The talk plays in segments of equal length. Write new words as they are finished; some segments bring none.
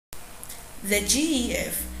The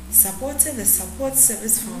GEF supported the Support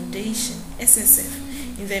Service Foundation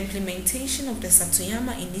 (SSF) in the implementation of the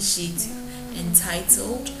Satoyama Initiative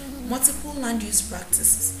entitled Multiple Land Use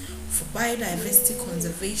Practices for Biodiversity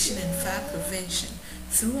Conservation and Fire Prevention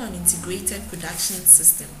through an Integrated Production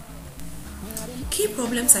System. Key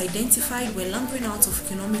problems identified were lumbering out of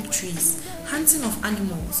economic trees, hunting of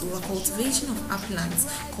animals, overcultivation of uplands,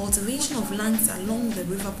 cultivation of lands along the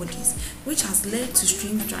river bodies, which has led to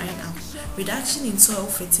streams drying up, reduction in soil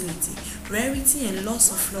fertility, rarity and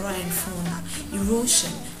loss of flora and fauna,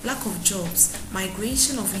 erosion, lack of jobs,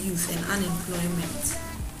 migration of youth and unemployment.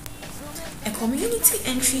 A community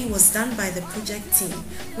entry was done by the project team,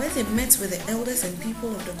 where they met with the elders and people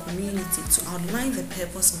of the community to outline the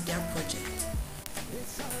purpose of their project.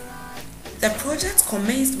 The project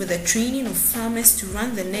commenced with the training of farmers to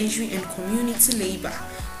run the nursery and community labor,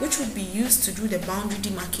 which would be used to do the boundary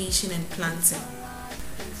demarcation and planting.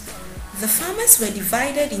 The farmers were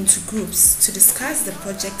divided into groups to discuss the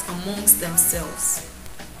project amongst themselves.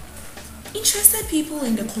 Interested people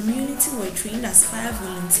in the community were trained as fire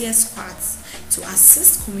volunteer squads to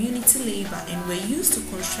assist community labor and were used to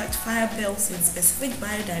construct fire belts in specific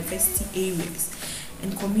biodiversity areas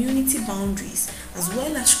and community boundaries, as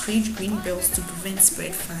well as create green belts to prevent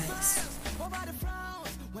spread fires.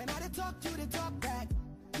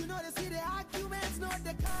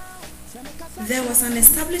 There was an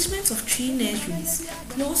establishment of tree nurseries,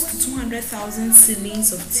 close to 200,000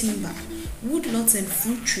 seedlings of timber, woodlots and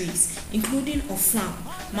fruit trees, including offlam,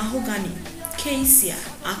 mahogany, cassia,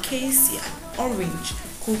 acacia, orange,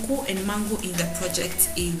 cocoa and mango in the project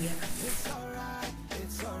area.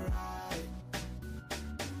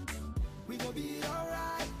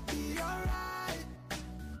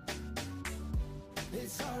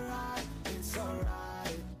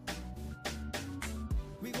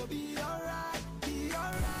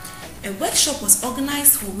 A workshop was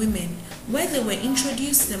organized for women where they were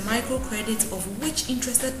introduced to the microcredit, of which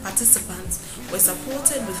interested participants were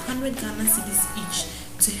supported with 100 Ghana cedis each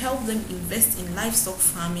to help them invest in livestock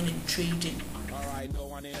farming and trading. No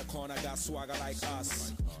one in the corner got swagger like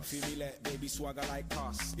us. 60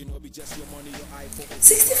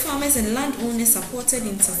 farmers and landowners supported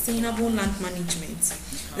in sustainable land management.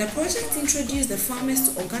 The project introduced the farmers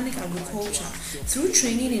to organic agriculture through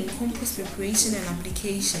training in compost preparation and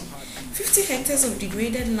application. 50 hectares of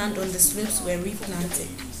degraded land on the slopes were replanted.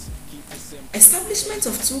 Establishment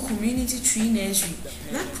of 2 community tree nurseries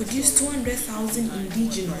that produced 200,000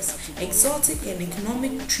 indigenous, exotic and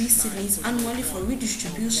economic tree seedlings annually for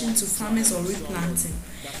redistribution to farmers or replanting.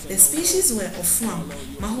 The species were offlam,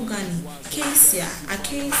 mahogany, cassia,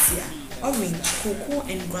 acacia, orange, cocoa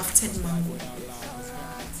and grafted mango.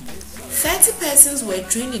 30 persons were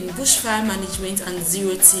trained in bushfire management and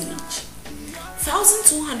zero tillage.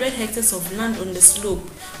 1,200 hectares of land on the slope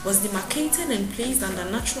was demarcated and placed under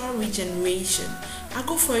natural regeneration,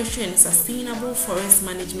 agroforestry and sustainable forest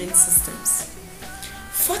management systems.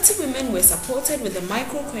 40 women were supported with a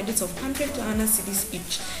microcredit of 100 Ghana cedis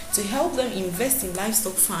each to help them invest in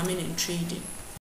livestock farming and trading.